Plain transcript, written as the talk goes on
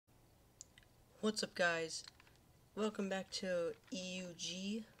What's up, guys? Welcome back to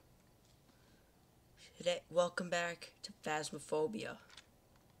EUG. Welcome back to Phasmophobia.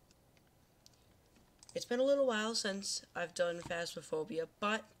 It's been a little while since I've done Phasmophobia,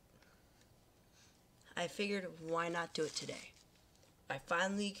 but I figured why not do it today? I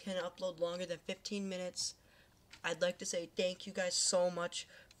finally can upload longer than 15 minutes. I'd like to say thank you guys so much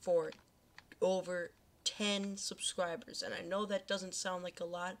for over 10 subscribers, and I know that doesn't sound like a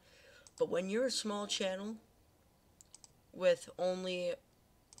lot, but when you're a small channel with only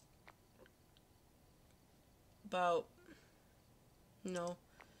about,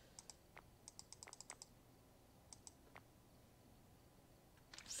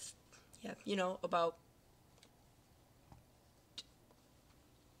 about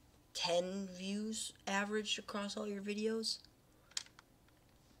 10 views average across all your videos,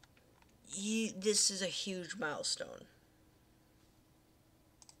 this is a huge milestone.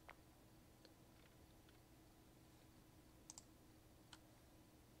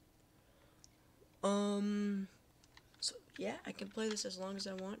 So yeah, I can play this as long as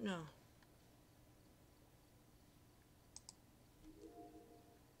I want now.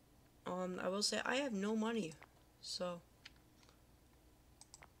 I will say I have no money, so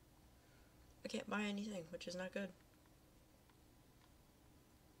I can't buy anything, which is not good.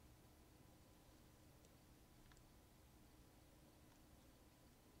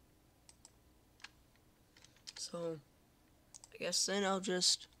 So I guess then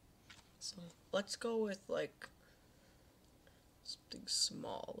so let's go with like something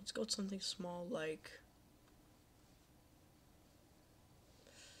small. Let's go with something small like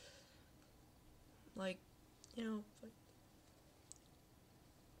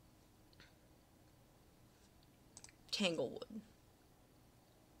Tanglewood.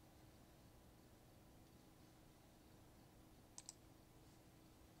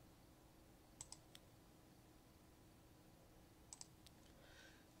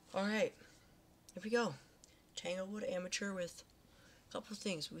 Alright, here we go. Tanglewood Amateur with a couple of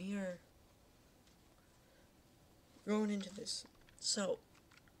things. We are going into this. So,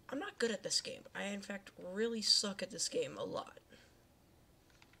 I'm not good at this game. I, in fact, really suck at this game a lot.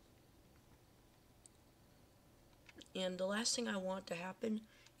 And the last thing I want to happen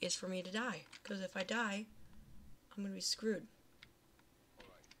is for me to die. Because if I die, I'm going to be screwed.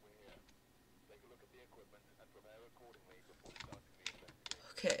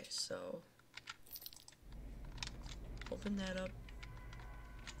 Okay, so open that up.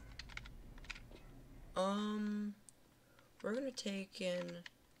 We're gonna take in.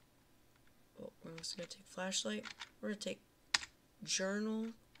 Oh, we're just gonna take flashlight. We're gonna take journal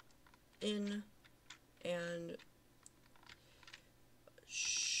in and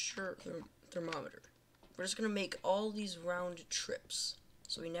thermometer. We're just gonna make all these round trips,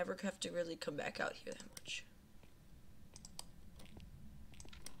 so we never have to really come back out here that much.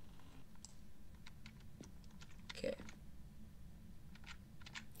 Okay.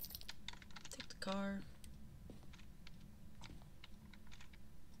 Take the car.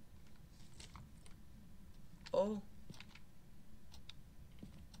 Oh.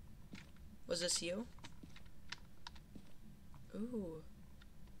 Was this you? Ooh.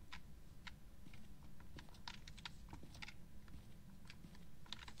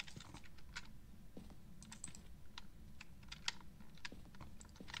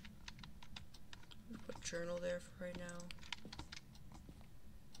 Put journal there for right now.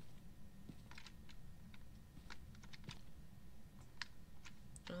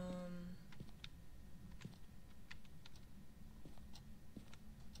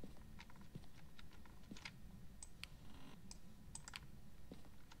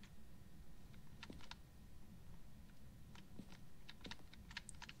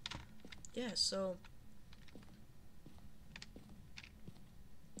 Yeah, so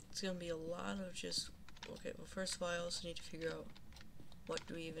it's gonna be a lot of just, okay, well, first of all, I also need to figure out what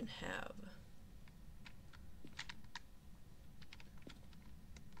do we even have.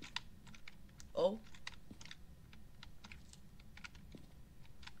 Oh.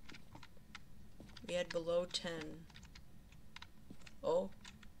 We had below 10. Oh.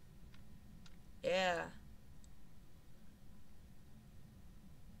 Yeah.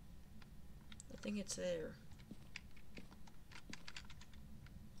 I think it's there.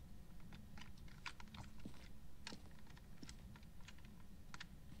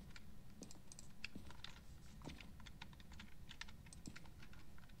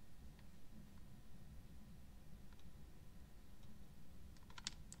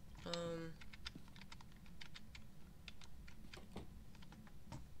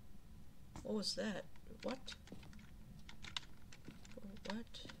 What was that? What? What?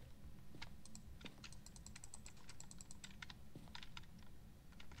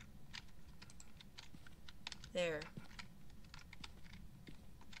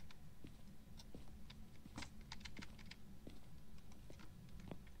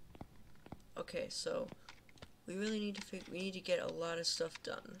 Okay, so we really need to we need to get a lot of stuff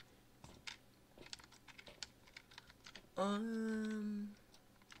done.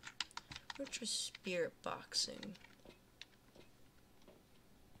 Which is spirit boxing?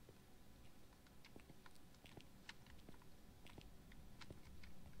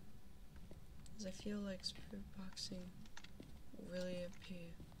 Cause I feel like spirit boxing really appear.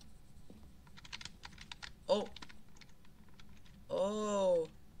 Oh. Oh.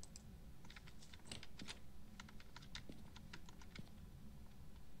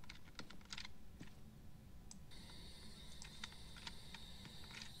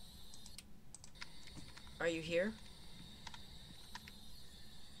 Are you here?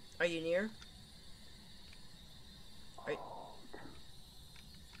 Are you near? Are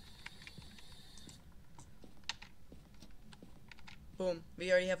Boom.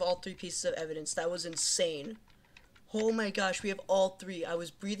 We already have all 3 pieces of evidence. That was insane. Oh my gosh, we have all 3. I was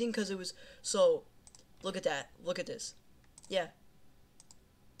breathing because it was... So, look at that. Look at this. Yeah.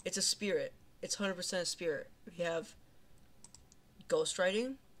 It's a spirit. It's 100% a spirit. We have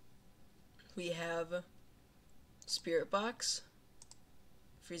ghostwriting. We have spirit box.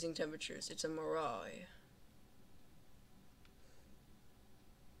 Freezing temperatures. It's a mirage.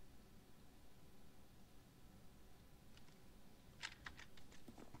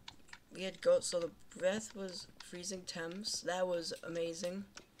 We had ghosts, so the breath was freezing temps. That was amazing.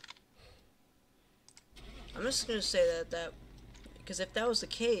 I'm just gonna say that because if that was the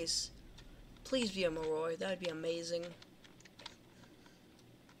case, please be a mirage. That would be amazing.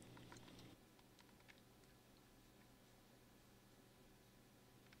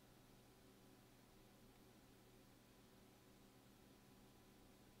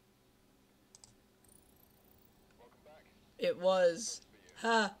 It was.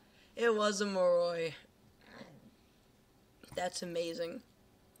 Ha! It was a Moroi. That's amazing.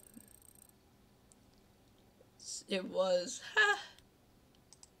 It was. Ha!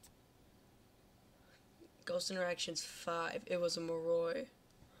 Ghost Interactions 5. It was a Moroi.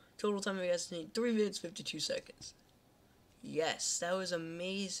 Total time of destiny 3 minutes 52 seconds. Yes, that was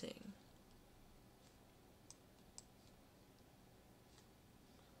amazing.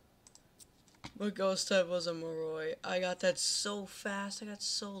 My ghost type was a Moroi. I got that so fast. I got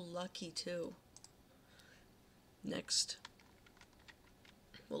so lucky too. Next.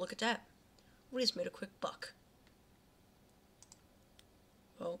 Well, look at that. We just made a quick buck.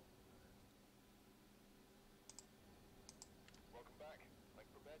 Well. Welcome back.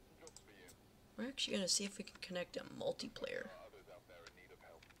 I've prepared some jobs for you. We're actually gonna see if we can connect a multiplayer. There are others out there in need of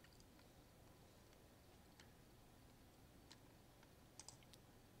help.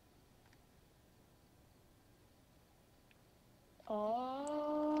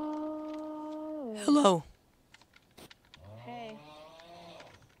 Oh. Hello. Hey.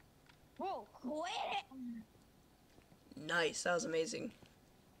 Whoa, quit it! Nice. That was amazing.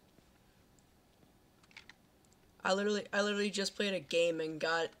 I literally just played a game and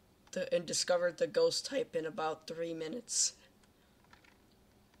discovered the ghost type in about 3 minutes.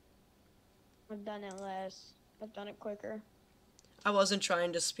 I've done it less. I've done it quicker. I wasn't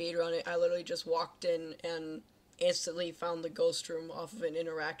trying to speedrun it. I literally just walked in and instantly found the ghost room off of an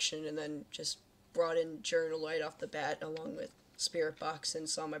interaction and then just brought in journal right off the bat along with spirit box and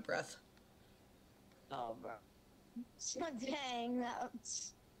saw my breath. Oh, bro. So dang,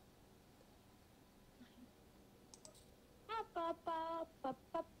 that's...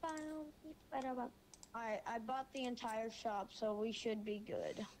 Alright, I bought the entire shop, so we should be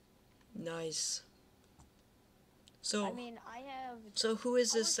good. Nice. So I mean, I have... So who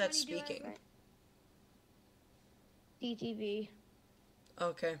is How this much that's money do I have speaking? right- DTV.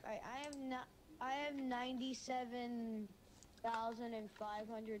 Okay. Alright, I have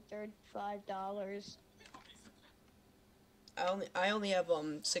 $97,535. I only have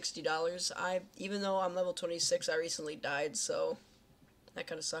 $60. Even though I'm level 26, I recently died, so that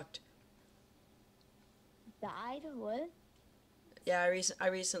kind of sucked. Died? What? Yeah, I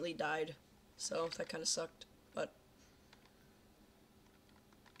recently died, so that kind of sucked. But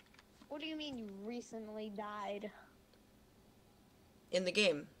What do you mean you recently died? in the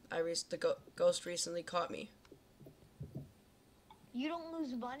game, the ghost recently caught me. You don't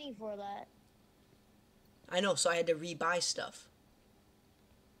lose money for that. I know, so I had to rebuy stuff.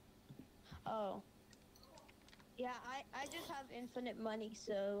 Oh. Yeah, I just have infinite money,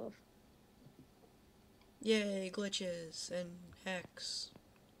 so... Yay, glitches and hacks.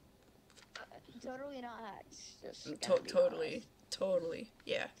 Totally not hacks. Just gonna be Totally, honest. totally,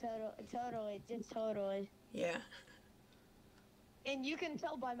 yeah, Totally, just totally. yeah. And you can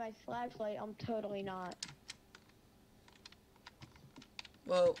tell by my flashlight, I'm totally not.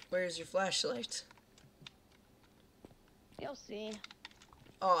 Well, where's your flashlight? You'll see.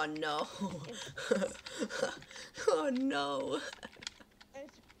 Oh no. Oh no.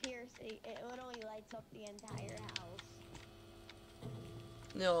 It's piercing. It literally lights up the entire house.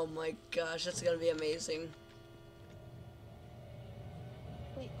 Oh my gosh, that's gonna be amazing.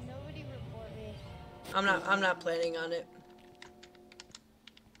 Wait, nobody report me. I'm not planning on it.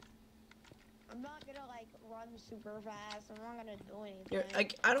 I'm not gonna like run super fast. I'm not gonna do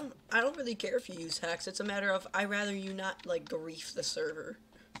anything. I don't really care if you use hacks. It's a matter of I'd rather you not like grief the server.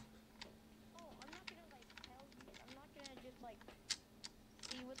 Oh, I'm not gonna like tell you. I'm not gonna just like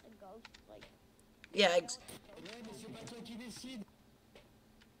see what the ghost like. Yeah,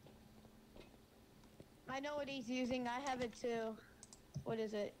 I know what he's using. I have it too. What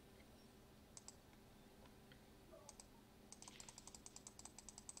is it?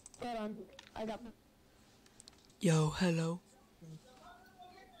 Hold on. I got. Yo, hello.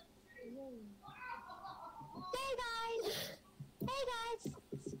 Hey guys. Hey guys.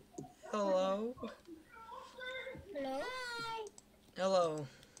 Hello. Hello. Hi. Hello.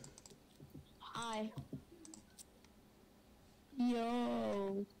 Hi.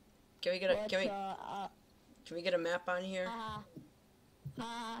 Yo. Can we get a can we get a map on here?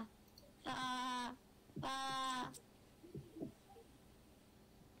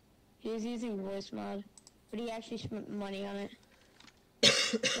 He's using voice mod, but he actually spent money on it.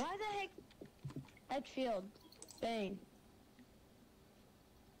 Why the heck? Edgefield. Bang.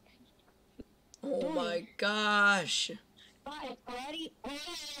 Oh my gosh. Bye. Ready?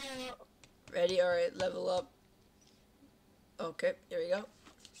 Ready? Alright, level up. Okay, here we go.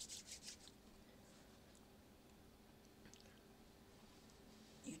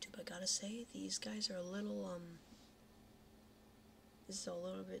 YouTube, I gotta say, these guys are a little, this is a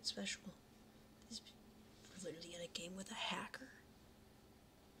little bit special. We're literally in a game with a hacker.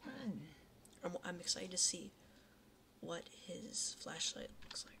 I'm excited to see what his flashlight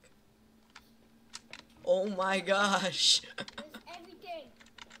looks like. Oh my gosh. Everything.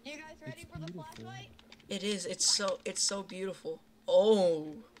 You guys ready for the flashlight? It is. It's so beautiful.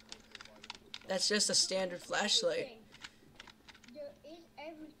 Oh. That's just a standard flashlight. There is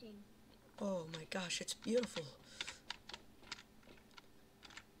everything. Oh my gosh, it's beautiful.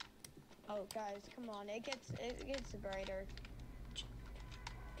 Oh guys, come on. It gets brighter.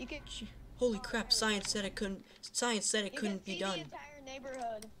 You can Holy crap, science said it couldn't be done. The entire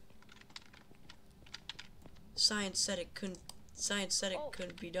neighborhood. Science said it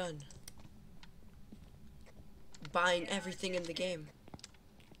couldn't be done. Buying everything in the game.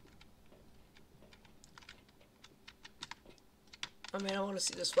 I mean, I want to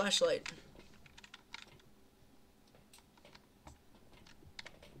see this flashlight.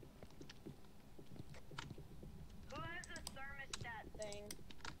 Who has a thermostat thing?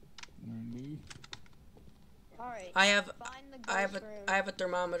 Me? Alright. I have Find the ghost room. I have a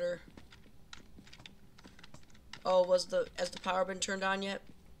thermometer. Oh, has the power been turned on yet?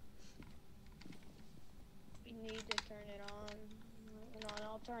 We need to turn it on. Hold on,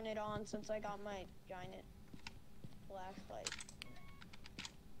 I'll turn it on since I got my giant flashlight.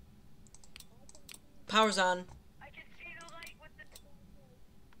 Power's on. I can see the light with the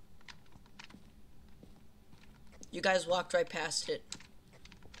You guys walked right past it.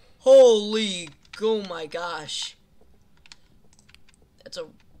 Holy, oh my gosh. That's a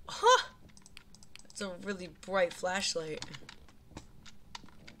really bright flashlight.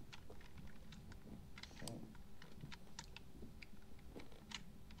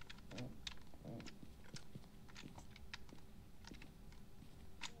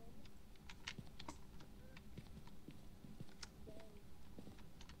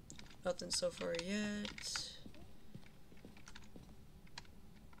 Nothing so far yet.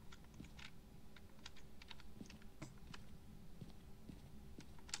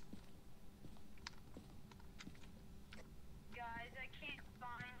 Guys, I can't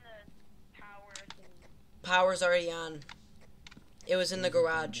find the power thing. Power's already on. It was in the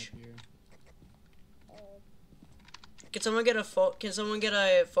garage. Can someone get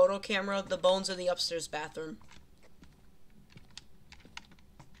a photo camera of the bones in the upstairs bathroom?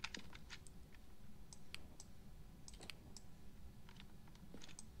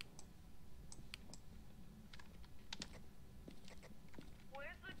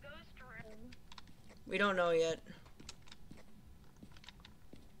 Where's the ghost room? We don't know yet.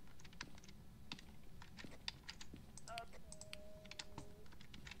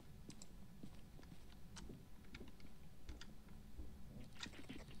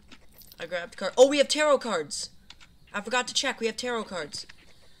 I grabbed card. Oh, we have tarot cards. I forgot to check. We have tarot cards.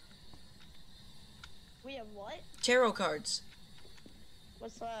 We have what? Tarot cards.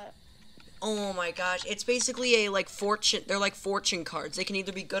 What's that? Oh my gosh, it's basically a fortune. They're like fortune cards. They can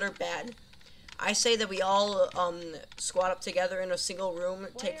either be good or bad. I say that we all squat up together in a single room.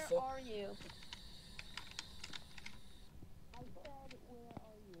 Take Where four. are you? I said, where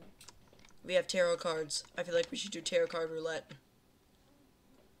are you? We have tarot cards. I feel like we should do tarot card roulette.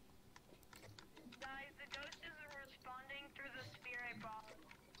 Guys, the ghost isn't responding through the spirit box.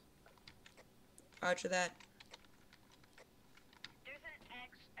 Roger that. There's an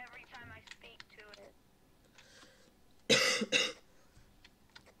X every time I speak to it.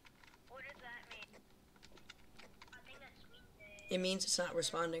 What does that mean? I think that means It means it's not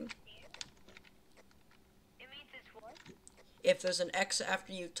responding. it means it's what? If there's an X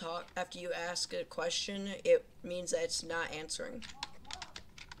after you ask a question, it means that it's not answering.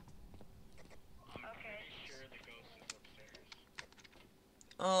 Okay. Sure, the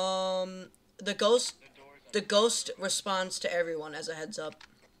ghost is upstairs. The ghost responds to everyone as a heads up.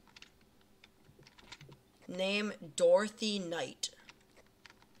 Name Dorothy Knight.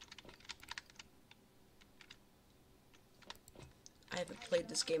 I haven't played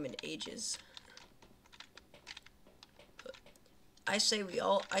this game in ages. I say we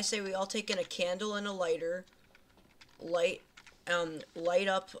all take in a candle and a lighter. Light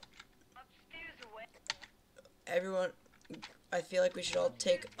up Upstairs away. everyone. I feel like we should all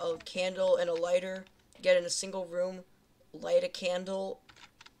take a candle and a lighter, get in a single room, light a candle,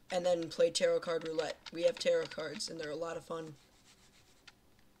 and then play tarot card roulette. We have tarot cards, and they're a lot of fun.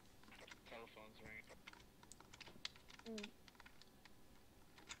 Telephone's ringing.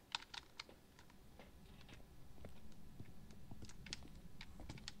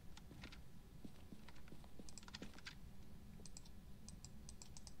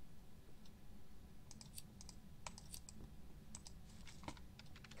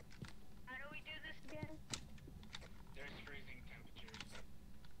 How do we do this again? There's freezing temperatures.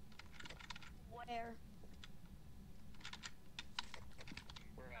 Where?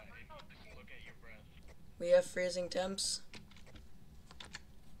 We're at it. Just look at your breath. We have freezing temps.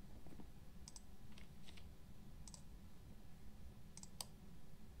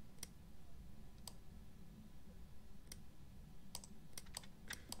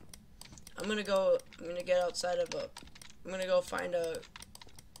 I'm gonna get outside of a, I'm gonna go find a,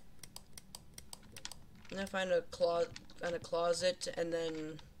 I'm gonna find a closet, and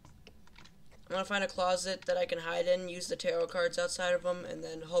then I'm gonna find a closet that I can hide in, use the tarot cards outside of them, and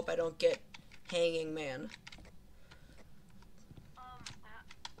then hope I don't get hanging man.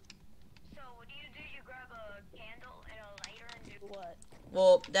 So what do? You grab a candle and a lighter and do What?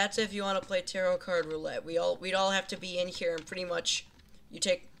 Well, that's if you want to play tarot card roulette. We'd all have to be in here, and pretty much you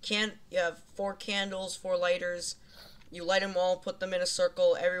have 4 candles, 4 lighters. You light them all, put them in a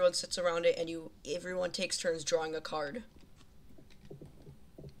circle. Everyone sits around it, and everyone takes turns drawing a card.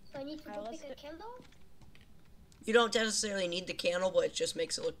 So I need to go let's pick a do- candle? You don't necessarily need the candle, but it just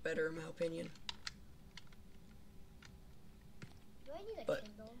makes it look better, in my opinion. Do I need a But-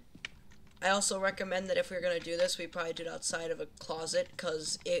 candle? I also recommend that if we're gonna do this, we probably do it outside of a closet,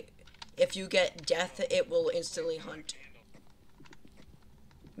 because if you get death, it will instantly hunt. Candle.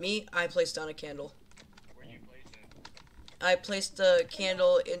 Me, I placed down a candle. Where you place it? I placed the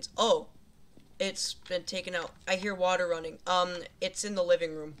candle in. Oh, it's been taken out. I hear water running. It's in the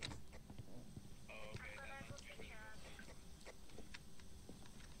living room. Oh, okay. That must be where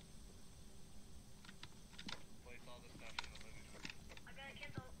place all the stuff in the living room. I got a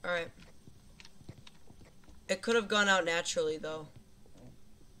candle. All right. It could have gone out naturally, though.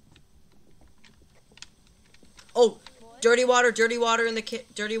 Oh, dirty water in the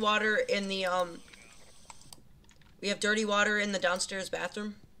dirty water in the We have dirty water in the downstairs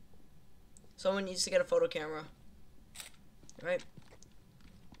bathroom. Someone needs to get a photo camera. All right.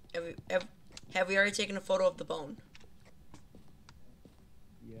 Have we already taken a photo of the bone?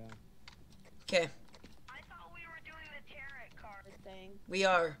 Yeah. Okay, I thought we were doing the tarot card. Thing. we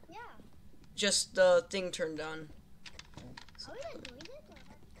are. Yeah. Just the thing turned on. Are we not doing it? Or?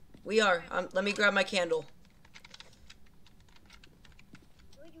 We are. Let me grab my candle.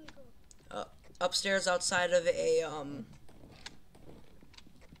 Where do we go? Upstairs outside of a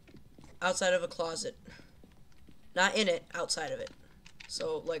closet. Not in it, outside of it.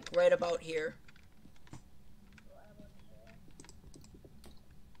 So like right about here.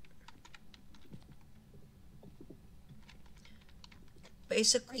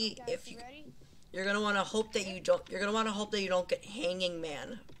 Basically, if you ready? you're gonna want to hope that you don't get hanging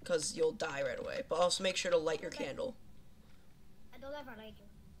man, because you'll die right away. But also make sure to light your candle. I don't have a lighter.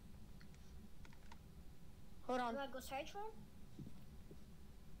 Hold on. Do I go search for?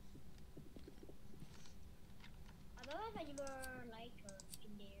 I don't have any more lighter.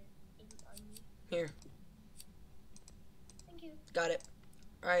 Here. Thank you. Got it.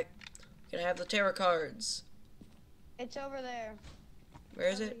 Alright. Can I have the tarot cards? It's over there. Where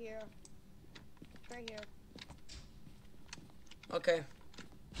is Over it? Here. Right here. Okay.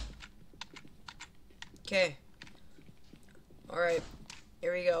 Okay. Alright.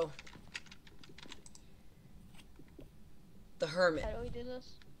 Here we go. The Hermit. How do we do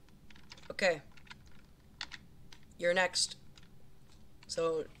this? Okay. You're next.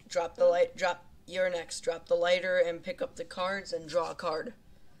 So drop the light. You're next. Drop the lighter and pick up the cards and draw a card.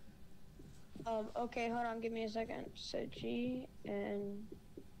 Okay, hold on, give me a second. So G and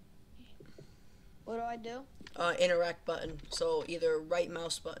what do I do? Interact button. So either right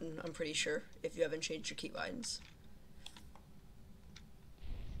mouse button, I'm pretty sure, if you haven't changed your keybinds.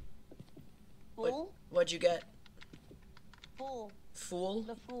 Fool? What'd you get? Fool. Fool?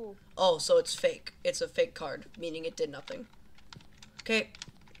 The fool. Oh, so it's fake. It's a fake card, meaning it did nothing. Okay,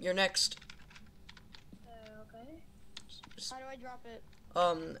 you're next. Okay. How do I drop it?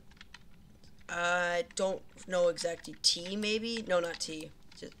 I don't know exactly. T, maybe? No, not T.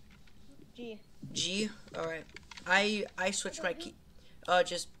 Just G. G? Alright. I switched my key.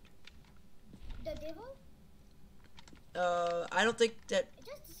 Just, The devil? I don't think that, It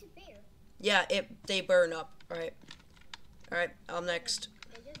just disappeared. yeah, they burn up. Alright. Alright, I'm next.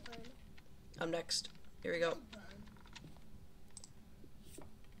 They just burned. I'm next. Here we go. Just burned.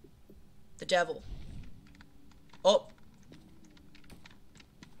 The devil. Oh,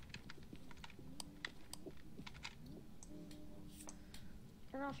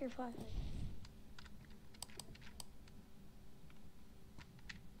 Turn off your flashlight.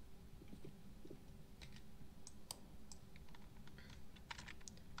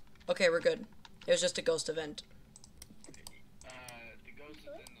 okay, we're good. It was just a ghost event. The ghost is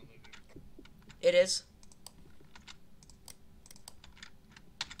in the living room. It is?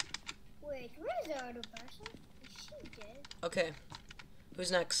 Wait, where's the other person? Is she dead? Okay.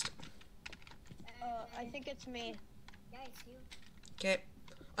 Who's next? I think it's me. Yeah, it's you. Okay.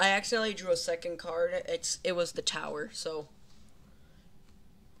 I accidentally drew a second card. It was the tower, so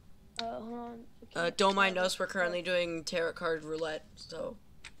Hold on. don't mind us. We're currently doing tarot card roulette, so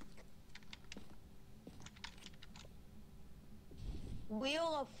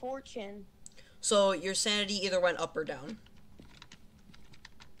Wheel of Fortune. your sanity either went up or down.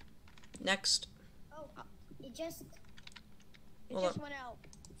 Next. Oh, it just. It Hold just up. went out.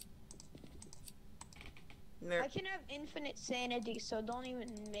 Mer- I can have infinite sanity, so don't even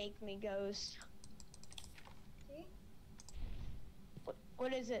make me ghost. See?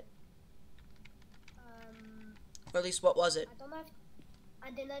 What is it? or at least what was it? I don't have.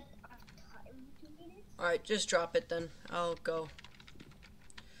 I did not have time to read it. Alright, just drop it then. I'll go.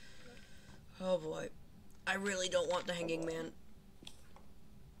 Oh boy. I really don't want the hanging man.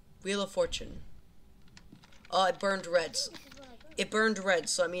 Wheel of Fortune. It burned red. This is what I got. It burned red,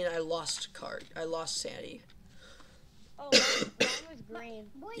 so I mean I lost card. I lost sanity. Oh, mine was green.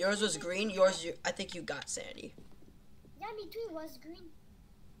 Boy, Yours this was is- green. I think you got sanity. Yeah, me too. It was green.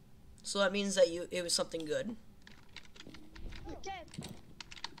 So that means that it was something good. Okay. It's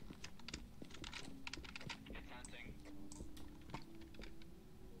hunting.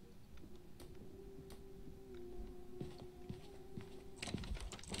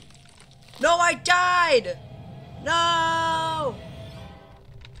 No, I died! No!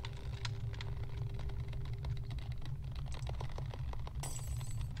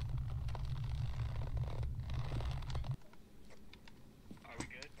 Are we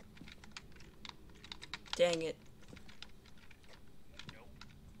good? Dang it. Nope.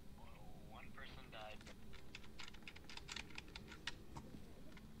 Well, one person died.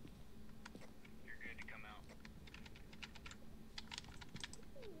 You're good to come out.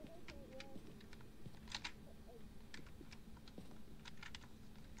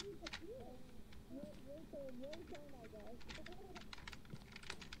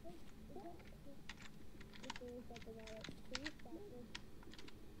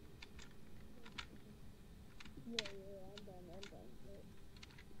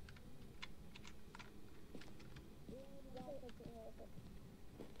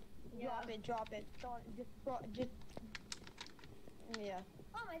 Drop it. Don't just. Yeah.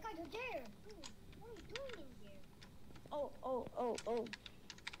 Oh my god, you're there. What are you doing in here? Oh.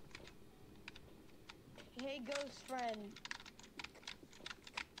 Hey, ghost friend.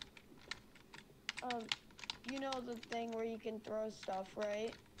 You know the thing where you can throw stuff,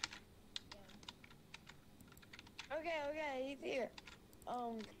 right? Yeah. Okay, he's here. I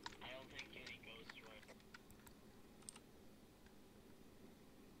don't think any ghosts right.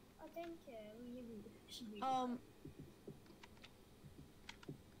 I think we should be.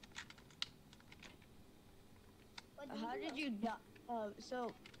 How did you die?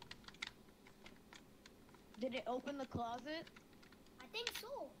 So did it open the closet? I think so.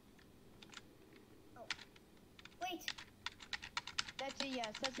 Oh. Wait. That's a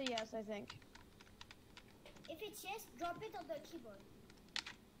yes. That's a yes, I think. If it's yes, drop it on the keyboard.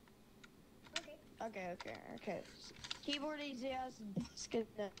 Okay. Okay. Keyboard is yes. Desk is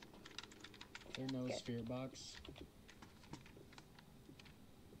no. There's no Okay. spirit box.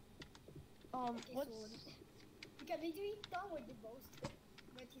 Okay, What's so you can literally tell with the ghost, but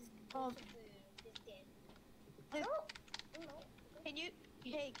his ghost is dead. This- Oh no.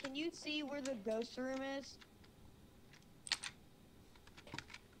 can you see where the ghost room is?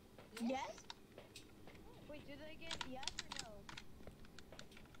 Yes? Wait, do they get yes or no?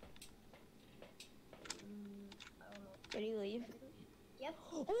 I don't know. Did he leave? Yep.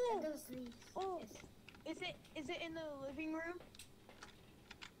 Oh! That does leave. Oh! Yes. Is it in the living room?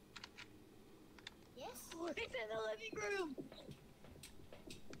 Yes. It's in the living room!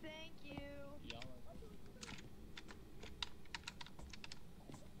 Thank you. Y'all are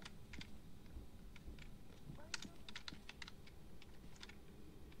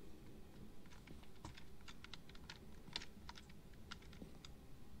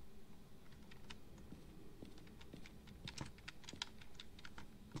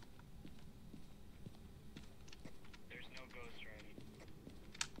There's no ghost ready.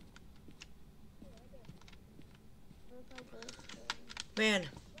 Man,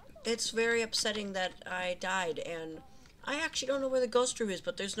 it's very upsetting that I died, and I actually don't know where the ghost room is,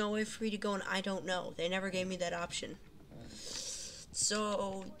 but there's no way for me to go, and I don't know. They never gave me that option.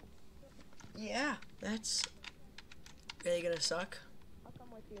 So, yeah, that's really gonna suck. I'll come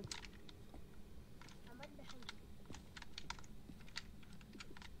with you. I'm right behind you.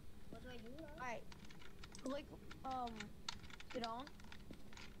 What do I do now? Alright. Click, sit on.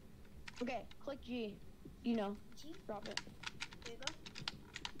 Okay, click G. You know, G. drop it. There you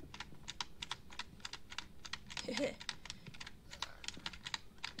go.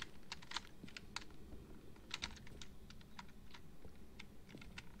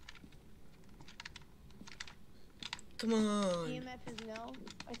 Come on. EMF is no,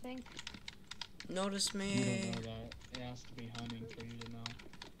 I think. Notice You me. don't know that. It has to be hunting for you to know.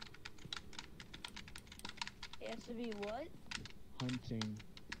 It has to be what? Hunting.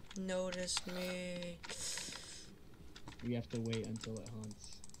 Notice me. You have to wait until it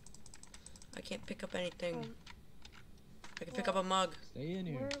hunts. I can't pick up anything. Um, I can pick up a mug. Stay in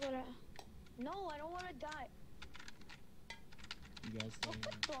here. Where would I? No, I don't want to die. You guys stay Oh, in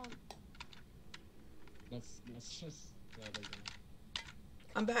here. phone. Let's just the other guy.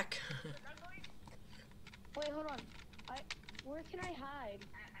 I'm back. Wait, hold on. Where can I hide?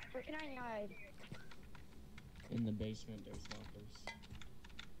 Where can I hide? In the basement, there's lockers.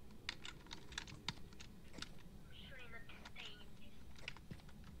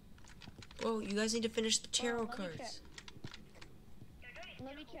 Whoa, you guys need to finish the tarot let me cards. check.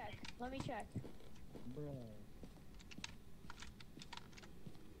 Let me check. Bruh.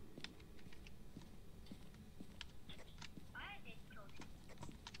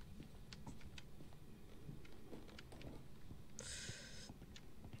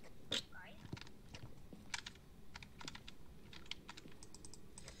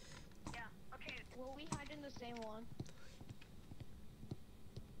 Will we hide in the same one?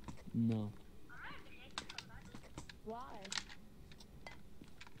 No, Why?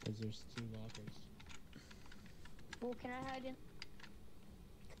 because there's 2 lockers. Well, can I hide in?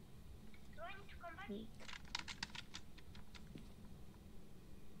 Do I need to come back? Me.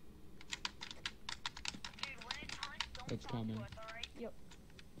 Dude, when it's time, don't It's talk coming. to us, alright? Yep.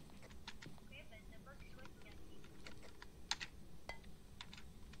 Okay, but the bug is waiting at me.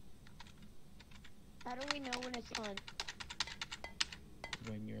 How do we know when it's on?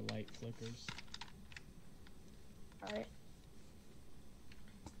 When your light flickers. Alright.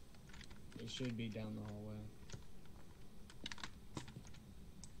 It should be down the hallway.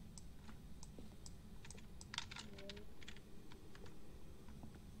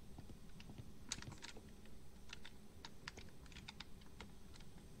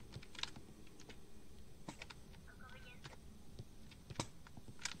 I'm coming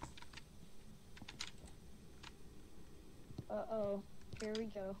in. Uh-oh. Here we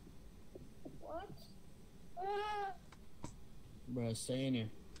go. What? Bruh, stay in here.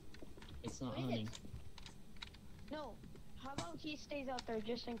 It's not What is it? hunting. No. How about he stays out there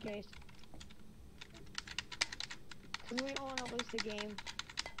just in case? Because we don't want to lose the game.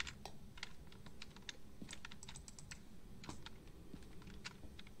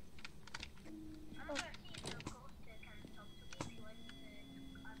 I'm gonna see if the ghost can talk to me if he wants to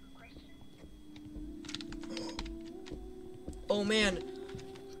ask a question. Oh man.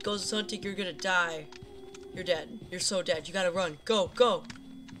 Ghost hunting, you're gonna die. You're dead. You're so dead. You gotta run. Go, go.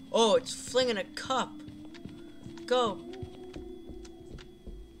 Oh, it's flinging a cup. Go.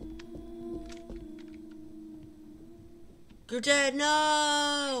 You're dead.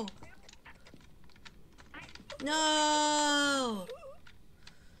 No. No.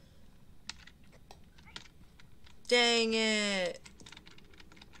 Dang it.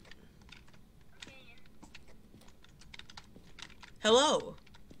 Hello.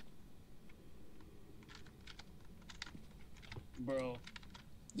 Bro.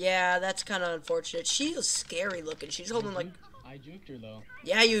 Yeah, that's kind of unfortunate. She was scary looking. She's holding like... I juked her though.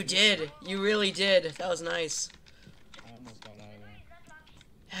 Yeah, you did. You really did. That was nice. I almost got out of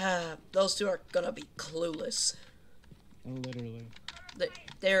there. Those two are gonna be clueless. Literally.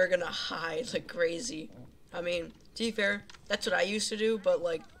 They're gonna hide like crazy. I mean, to be fair, that's what I used to do, but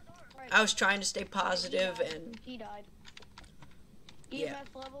like, I was trying to stay positive and... He died. Yeah.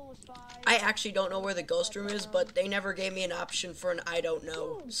 EMF level was 5. I actually don't know where the ghost room is, but they never gave me an option for an I don't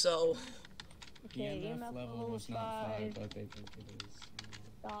know, so... Okay, EMF level was not 5, but they think it is.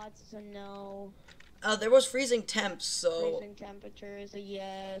 That's a no. There was freezing temps, so... Freezing temperature is a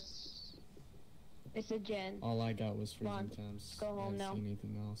yes. It's a Jen. All I got was Come on, freezing temps. go home I didn't now. see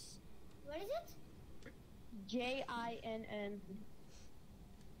anything else. What is it? Jinn.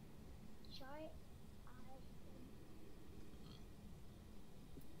 Shy.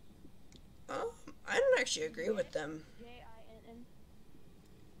 I don't actually agree with them. Jinn.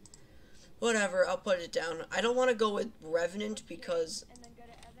 Whatever, I'll put it down. I don't want to go with Revenant because... And then go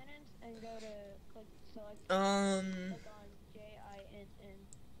to evidence and go to click select. Click Um... on Jinn.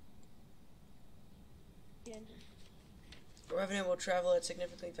 Jinn. Revenant will travel at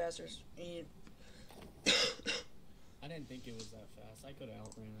significantly faster speed. I didn't think it was that fast. I could have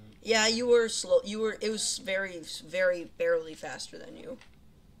outran it. Yeah, you were slow. It was very, very barely faster than you.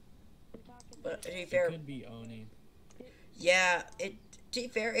 But to be fair, It could be Oni. yeah, to be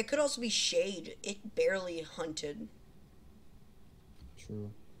fair, it could also be Shade. It barely hunted.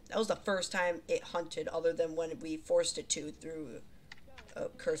 True. That was the first time it hunted, other than when we forced it to through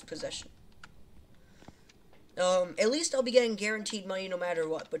cursed possession. At least I'll be getting guaranteed money no matter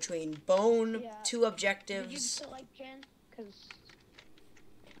what, between Bone, Yeah. 2 Did you objectives. select Jen? Cause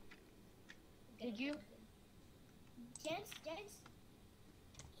did you? Jens?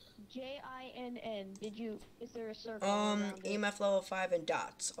 Jinn. Did you? Is there a circle? around it? EMF level 5 and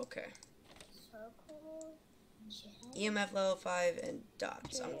dots. Okay. Circle. Jen. EMF level 5 and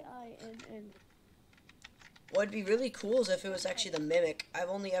dots. Jinn. What'd be really cool is if it was actually the Mimic. I've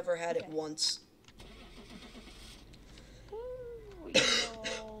only ever had it Okay. once. Ooh, you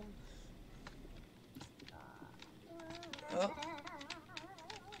know. Oh.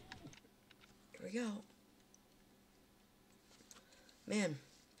 Here we go. Man,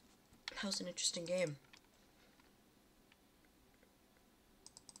 that was an interesting game.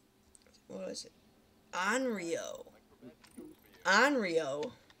 What was it? Onryo.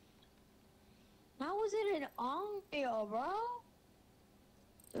 Onryo. How was it an Onryo, bro?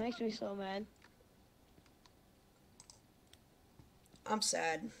 It makes me so mad. I'm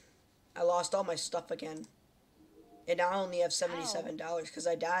sad. I lost all my stuff again. And now I only have $77 because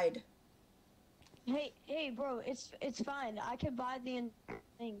I died. Hey, bro, it's fine. I can buy the entire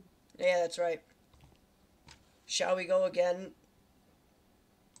thing. Yeah, that's right. Shall we go again?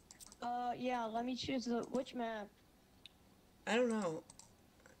 Yeah. Let me choose which map. I don't know.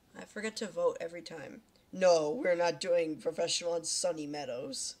 I forget to vote every time. No, we're not doing professional on Sunny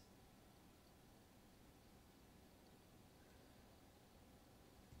Meadows.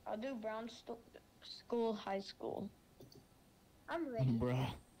 I'll do Brown School High School. I'm ready. Bruh.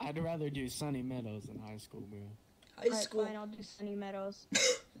 I'd rather do Sunny Meadows than high school, bro. High Alright, school. fine. I'll do Sunny Meadows.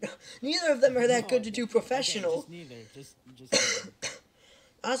 Neither of them are that No, good to do professional. Okay, just neither. Just neither.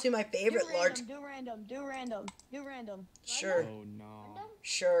 Honestly, my favorite large. Do random. Sure, Oh no.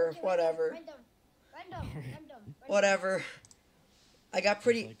 sure, Okay, whatever, Random. whatever. I got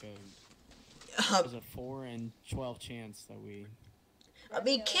pretty. There's a 4 in 12 chance that we. I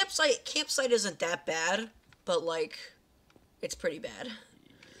mean, campsite isn't that bad, but like, it's pretty bad.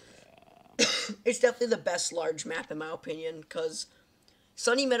 It's definitely the best large map in my opinion, because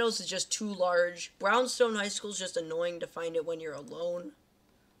Sunny Meadows is just too large. Brownstone High School is just annoying to find it when you're alone.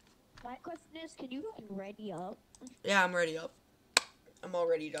 My question is, can you guys ready up? Yeah, I'm ready up. I'm all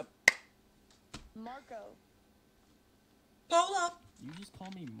ready up. Marco, Pull up. You just call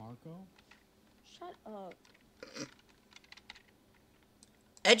me Marco? shut up.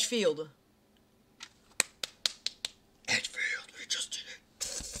 Edgefield. Edgefield, we just did it.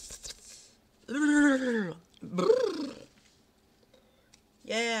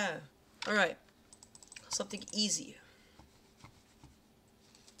 easy.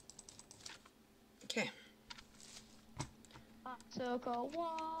 Okay. I took a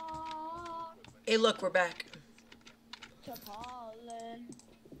walk Hey, look, we're back. to Poland,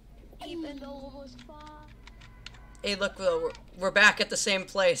 even though it was fun. Hey, look, we're back at the same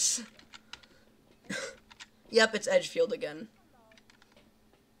place. Yep, it's Edgefield again.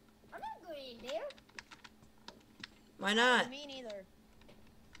 I'm not going in there. Why not? Me neither.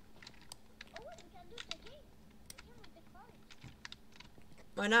 Oh, wait, we can do it again. We can with the card.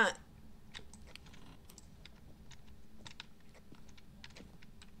 Why not?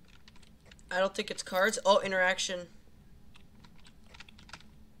 I don't think it's cards. Oh, interaction.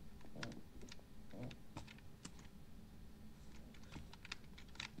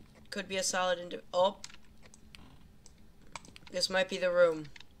 Could be a solid oh. This might be the room.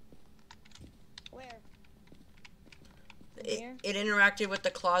 Where? It interacted with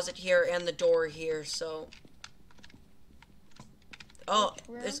the closet here and the door here, so. Oh,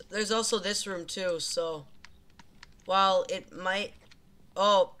 Which room? there's also this room too, so. While it might.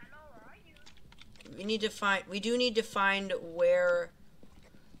 Oh. We do need to find where.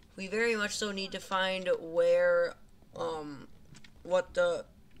 We very much so need to find where, what the.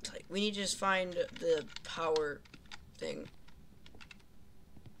 We need to just find the power thing.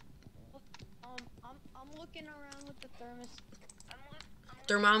 I'm looking around with the thermos.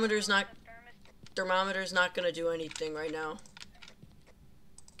 Thermometer's not gonna do anything right now.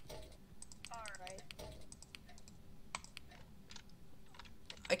 Alright.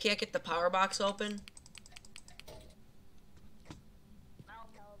 I can't get the power box open.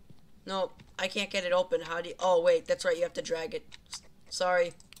 No, I can't get it open. How do you... Oh, wait, that's right. You have to drag it.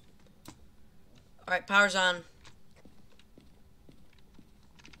 Sorry. Alright, power's on.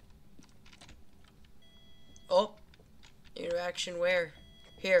 Oh. Interaction where?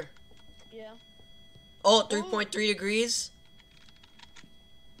 Here. Yeah. Oh, 3.3 degrees.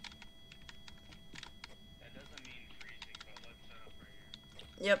 That doesn't mean freezing, but let's set up right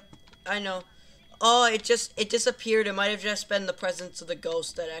here. Yep, I know. Oh, it disappeared. It might have just been the presence of the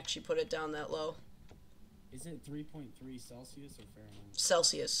ghost that actually put it down that low. Is it 3.3 Celsius or Fahrenheit?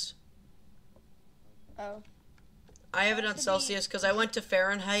 Celsius. Oh. I have it on Celsius because I went to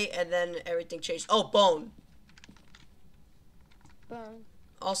Fahrenheit and then everything changed. Oh, bone. Boom.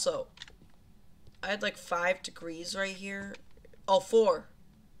 Also, I had like 5 degrees right here. Oh, 4.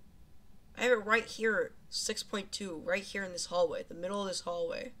 I have it right here, 6.2, right here in this hallway, the middle of this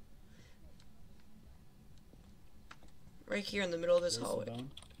hallway. Right here in the middle of this Where's hallway. the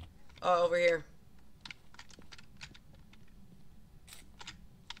bone? Oh, over here.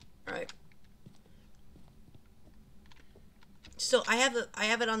 Alright. Still, I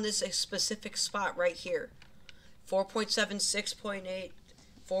have it on this specific spot right here. 4.7, 6.8,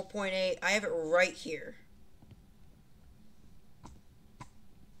 4.8. I have it right here.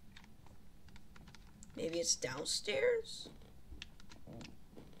 Maybe it's downstairs?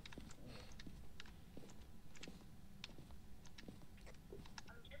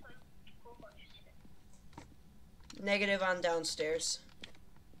 Negative on downstairs.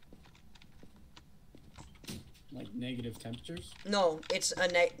 Like negative temperatures? No, it's a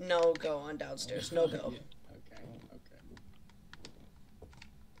no go on downstairs. No go. Yeah. Okay. Okay.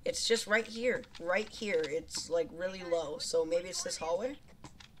 It's just right here. Right here. It's like really low. So maybe it's this hallway?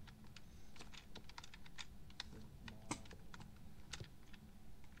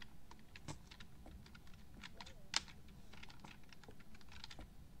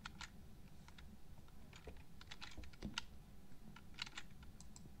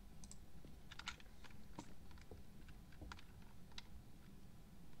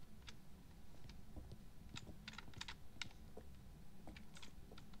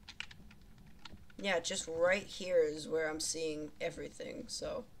 Yeah, just right here is where I'm seeing everything,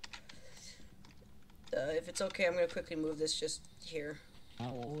 so. If it's okay, I'm gonna quickly move this just here.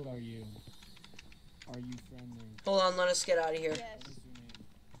 How old are you? Are you friendly? Hold on, let us get out of here. Yes. What is your name?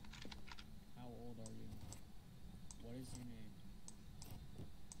 How old are you? What is your name?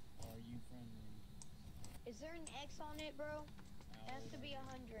 Are you friendly? Is there an X on it, bro? It has to be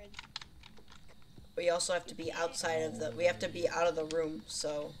 100. We also have to be outside of the, we have to be out of the room,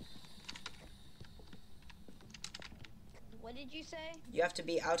 so. What did you say? You have to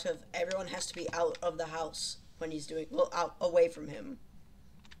be out of, everyone has to be out of the house when he's doing, well, out, away from him.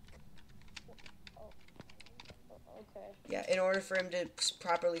 Okay. Yeah, in order for him to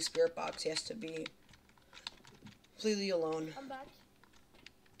properly spirit box, he has to be completely alone. I'm back.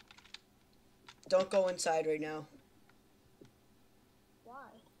 Don't go inside right now. Why?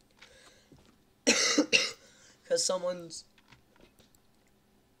 Because someone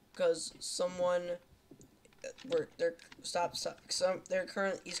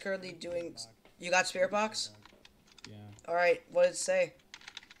He's currently doing. You got spirit box? Yeah. All right. What did it say?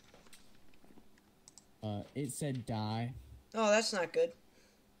 It said die. Oh, that's not good.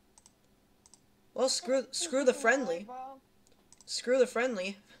 Well, screw the friendly. Screw the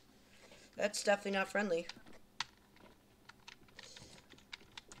friendly. That's definitely not friendly.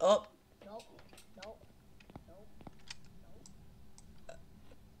 Oh. Nope. Nope. Nope.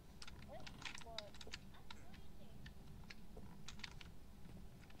 Nope.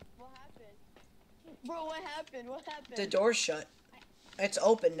 What happened? Bro, what happened? What happened? The door's shut. It's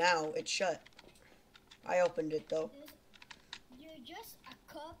open now. It's shut. I opened it though. You're just a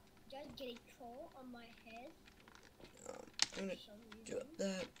cup just getting thrown on my head. I'm gonna do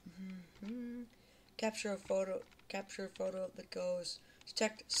that. Capture a photo of the ghost.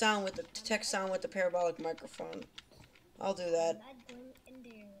 Detect sound with the parabolic microphone. I'll do that. I'm not going in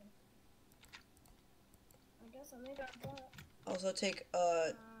there. I guess I'm gonna go. Also take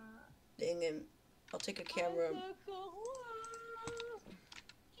thing and I'll take a camera.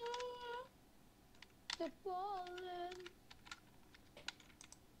 The fallen.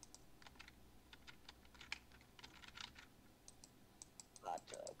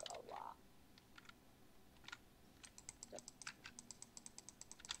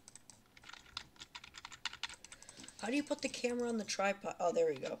 How do you put the camera on the tripod? Oh, there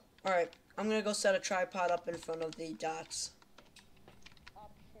we go. All right, I'm gonna go set a tripod up in front of the dots.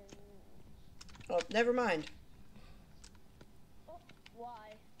 Oh, never mind. Oh,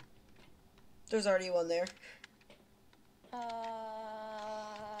 why? There's already one there.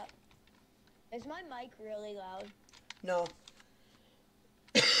 Is my mic really loud? No.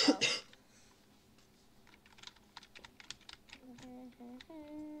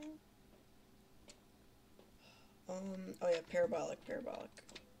 Oh yeah, parabolic.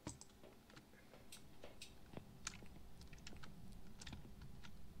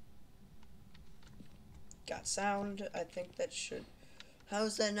 Got sound. I think that should.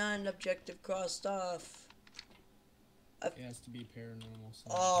 How's that not an objective crossed off? It has to be paranormal sound.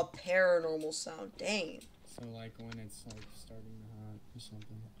 Oh, paranormal sound. Dang. So like when it's like starting to hunt or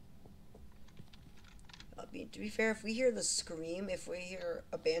something. I mean, to be fair, if we hear the scream, if we hear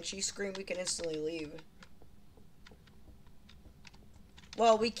a banshee scream, we can instantly leave.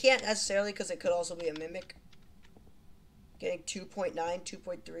 Well, we can't necessarily because it could also be a mimic. Getting 2.9,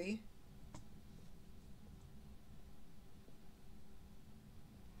 2.3.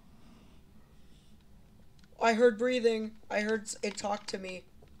 I heard breathing. I heard it talk to me.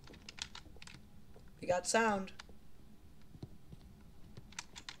 We got sound.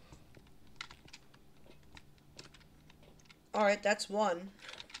 Alright, that's one.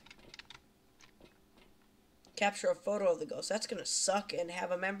 Capture a photo of the ghost. That's gonna suck, and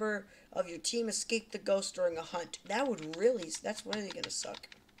have a member of your team escape the ghost during a hunt. That would really, that's really gonna suck.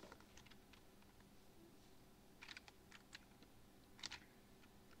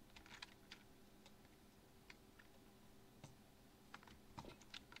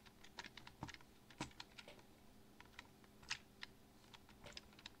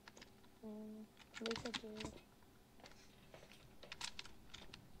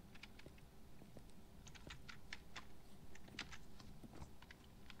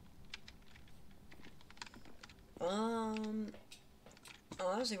 I'm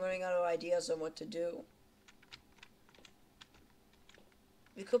honestly running out of ideas on what to do.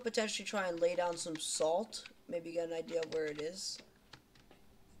 We could potentially try and lay down some salt. Maybe get an idea of where it is.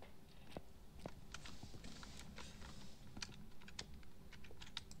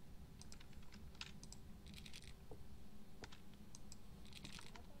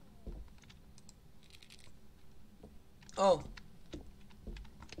 Oh.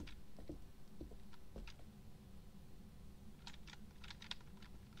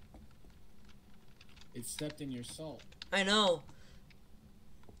 It stepped in your salt. I know.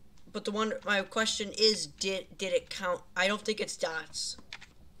 But my question is, did it count? I don't think it's dots.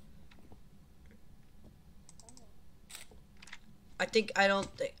 I think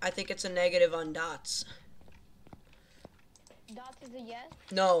it's a negative on dots. Dots is a yes?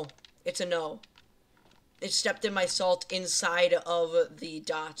 No, it's a no. It stepped in my salt inside of the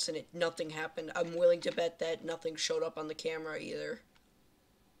dots and nothing happened. I'm willing to bet that nothing showed up on the camera either.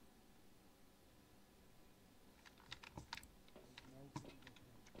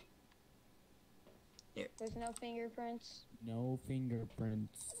 There's no fingerprints? No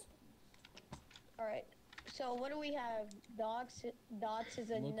fingerprints. Alright. So what do we have? Dots is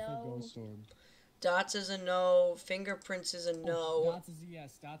a Look no. for ghost orb. Dots is a no. Fingerprints is a no. Dots is a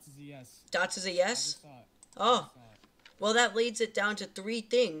yes. Dots is a yes. Dots is a I yes? just saw it. Oh. Well, that leads it down to 3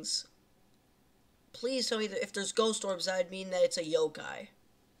 things. please tell me that if there's ghost orbs, that'd mean that it's a yokai.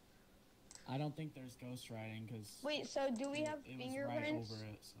 I don't think there's ghost riding because Wait, so do we have it was right fingerprints? over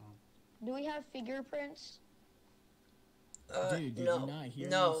it. So. Do we have fingerprints? Dude, did No. you not hear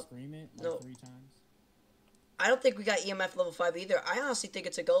No. me scream it like No. 3 times? I don't think we got EMF level 5 either. I honestly think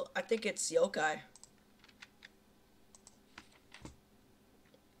it's a ghost. I think it's yokai.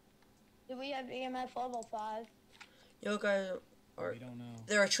 Do we have EMF level 5? Yokai are... We don't know.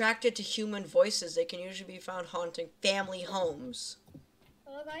 They're attracted to human voices. They can usually be found haunting family homes.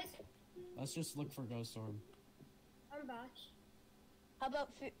 Hello guys, Let's just look for ghost orb. I'm back. How about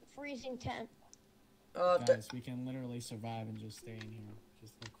freezing temp? Guys, we can literally survive and just stay in here.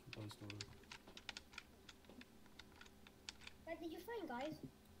 Just look for ghost orb. What did you find, guys?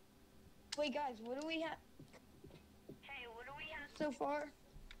 Wait, guys, what do we have Hey, what do we have? so far?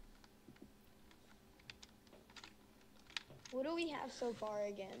 What do we have so far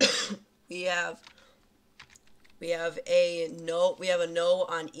again? We have a no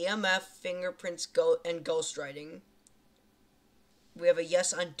on EMF, fingerprints, and ghost writing. We have a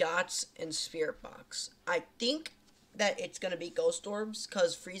yes on dots and spirit box. I think that it's gonna be ghost orbs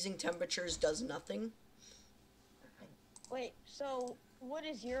because freezing temperatures does nothing. Wait, so what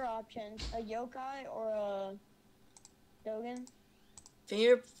is your option? A yokai or a Dogen?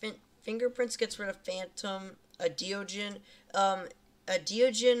 Fingerprints gets rid of phantom. A Diogen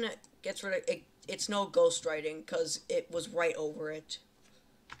gets rid of it. It's no ghost writing because it was right over it.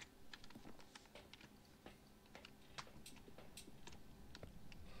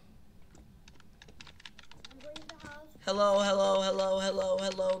 I'm going to the house.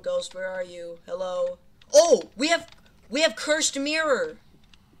 Hello, ghost. Where are you? Hello. Oh, we have cursed mirror.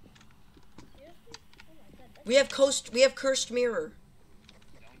 Seriously? Oh my god, that's We have cursed mirror.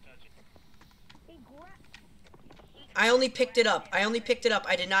 Don't touch it. I only picked it up.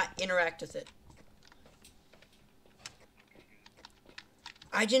 I did not interact with it.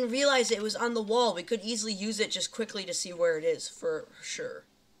 I didn't realize it was on the wall. We could easily use it just quickly to see where it is for sure.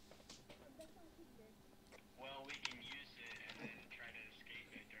 Well, we can use it and then try to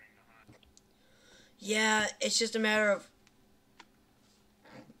escape it during the hunt. Yeah, it's just a matter of...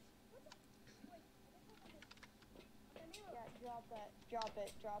 Yeah, drop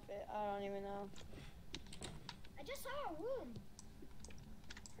it. I don't even know. I just saw a room.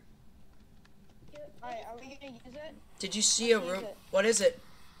 Alright, are we gonna use it? Did you see a What is room? it? What is it?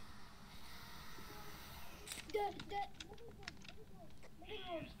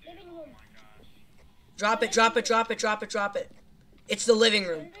 Living room. Oh my gosh. Drop it. It's the living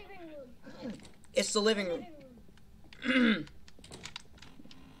room. Living room. It's the living room. Living room.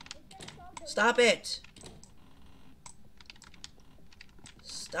 Stop it.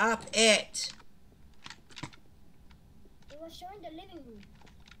 Stop it. It was showing the living room.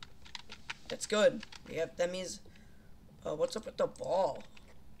 That's good. That means... what's up with the ball?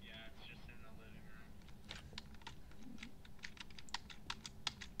 Yeah, it's just in the living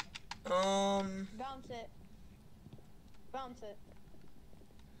room. Bounce it.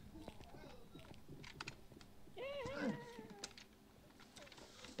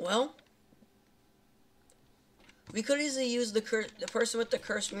 Well... We could easily use the person with the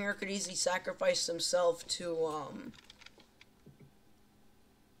cursed mirror could easily sacrifice himself to,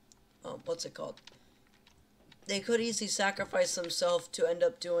 what's it called? They could easily sacrifice themselves to end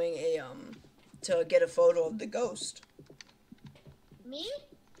up doing a, to get a photo of the ghost. Me?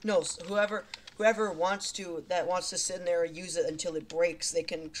 No, whoever wants to sit in there and use it until it breaks, they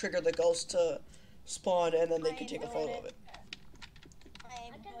can trigger the ghost to spawn and then they can take a photo of it.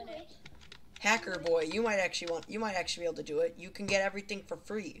 I can do it. Hacker boy, you might actually be able to do it. You can get everything for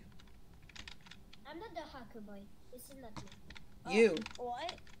free. I'm not the hacker boy. This is not me. You,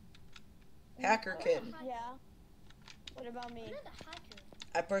 What? hacker kid. Yeah. What about me? I'm not a hacker.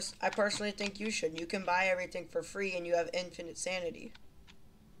 I personally think you should. You can buy everything for free and you have infinite sanity.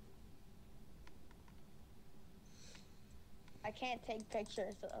 I can't take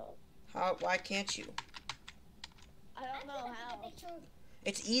pictures though. Why can't you? I don't know how.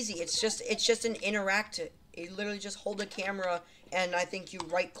 It's easy. It's just an interactive. You literally just hold a camera and I think you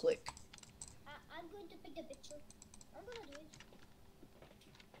right click. I'm going to pick the picture. I'm gonna do it.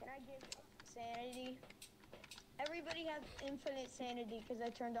 Can I give sanity? Everybody has infinite sanity because I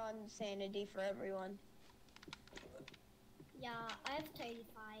turned on sanity for everyone. Yeah, I have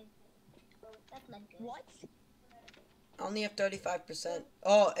 35. That's not good. What? I only have 35%.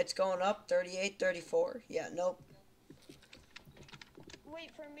 Oh, it's going up. 38, 34. Yeah, nope. Wait,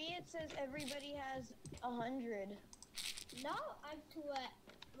 for me it says everybody has 100. No, I'm to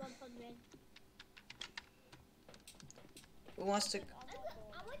 100. Who wants to... I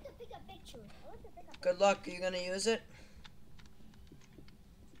want to pick a picture. I want to pick a picture. Good luck. Are you gonna use it?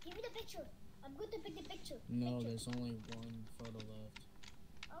 Give me the picture. I'm going to pick the picture. No, Picture. there's only one photo left.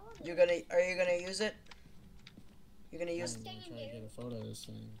 I want You're to- gonna? Are you gonna use it? You're gonna use? I'm gonna try to get a photo of this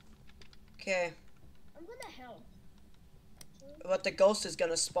thing. Okay. I'm gonna help. But the ghost is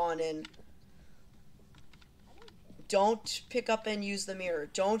gonna spawn in. Don't pick up and use the mirror.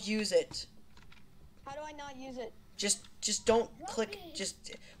 Don't use it. How do I not use it? Just don't click.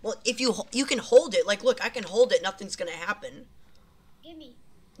 Just well, if you can hold it. Like, look, I can hold it. Nothing's gonna happen. Give me.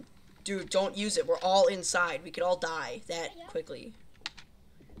 Dude, don't use it. We're all inside. We could all die that Yeah. quickly.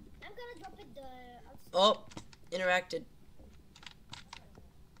 I'm gonna drop it outside. Oh, interacted.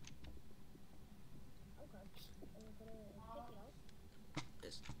 Okay. I'm gonna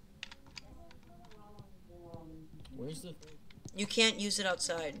take it out. Where's the? You can't use it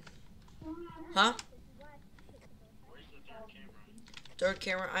outside. Huh? Where's the third camera? Third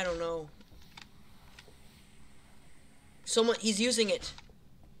camera? I don't know. Someone, he's using it.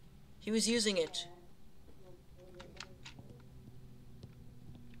 He was using it.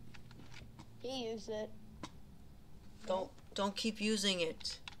 He used it. Don't keep using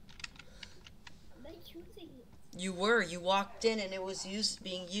it. I'm not using it. You were. You walked in and it was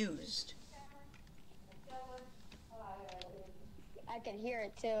being used. I could hear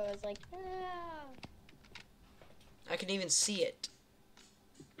it too. It was like, ah. I can even see it.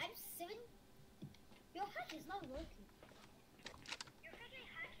 I'm 7. Your hack is not working. Your freaking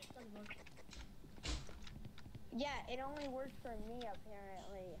hack is It's not working. Yeah, it only worked for me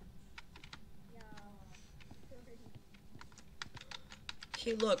apparently. Yeah.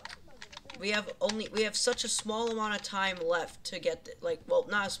 Okay, look. We have such a small amount of time left to get well,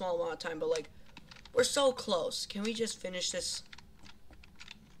 not a small amount of time, but like we're so close. Can we just finish this?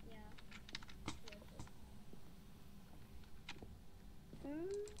 Yeah.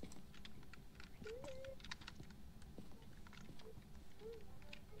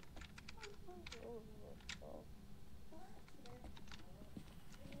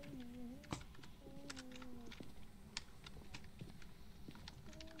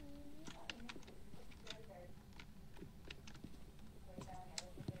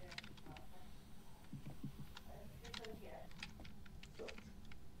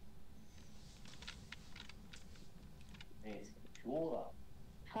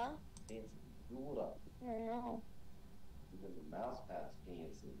 Huh? Fancy. Cool up. I don't know. Because the mouse pad's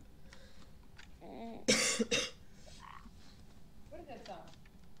fancy. What is that sound?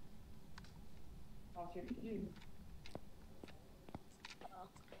 Off your computer.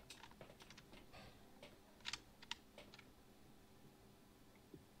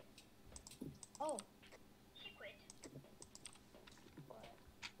 Oh. She quit.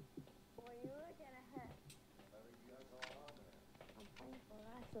 What are you looking at? I'm playing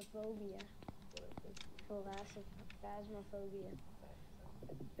Phasmophobia.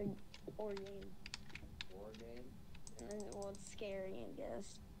 The board game. War game? And well, it's scary, I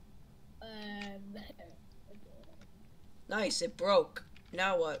guess. Nice, it broke.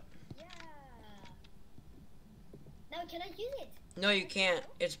 Now what? Yeah. Now can I use it? No, you can't.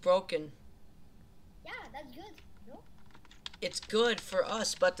 It's broken. Yeah, that's good. No? It's good for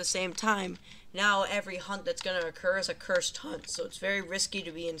us, but at the same time, now every hunt that's gonna occur is a cursed hunt, so it's very risky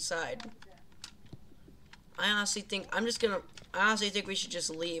to be inside. I honestly think we should just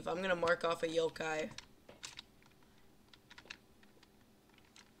leave. I'm gonna mark off a yokai.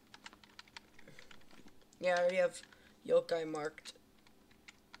 Yeah, I already have yokai marked.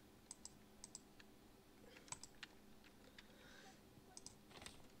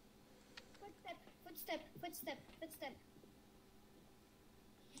 Footstep, footstep, footstep, footstep.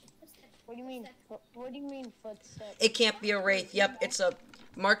 Footstep. What do you mean? Footstep. What do you mean footstep? It can't be a wraith. Yep, it's a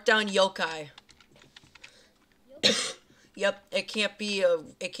mark down yokai. Yep, it can't be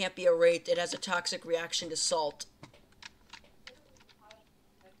a wraith. It has a toxic reaction to salt.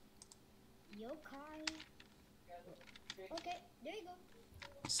 Yokai. Okay, there you go.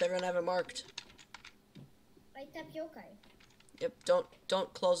 Seven, I have it marked. I tap yokai. Yep,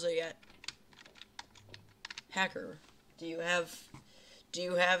 don't close it yet. Hacker, do you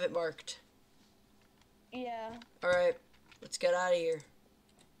have it marked? Yeah. All right, let's get out of here.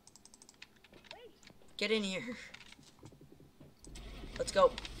 Get in here. Let's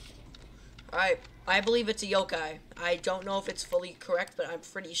go. All right, I believe it's a yokai. I don't know if it's fully correct, but I'm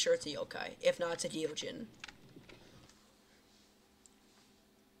pretty sure it's a yokai. If not, it's a Deojin.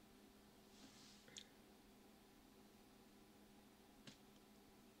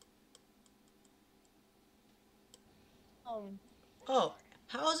 Oh,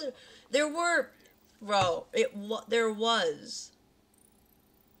 how is it? There were, bro. There was.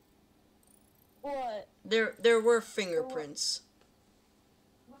 What? There were fingerprints.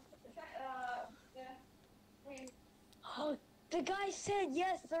 Oh, the guy said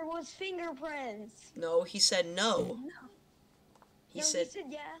yes, there was fingerprints. No, he said no. He No, said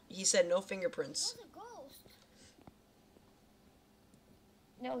yeah. he said no fingerprints. What's a ghost?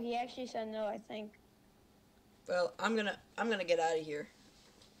 No, he actually said no, I think. Well, I'm gonna get out of here.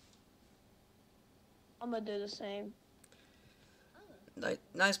 I'm gonna do the same.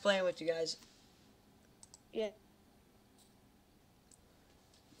 Nice playing with you guys. Yeah.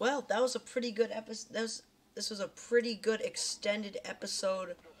 Well, that was a pretty good episode. This was a pretty good extended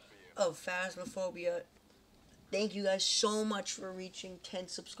episode of Phasmophobia. Thank you guys so much for reaching 10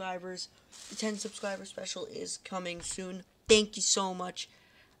 subscribers. The 10 subscriber special is coming soon. Thank you so much.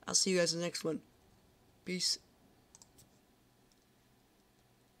 I'll see you guys in the next one. Peace.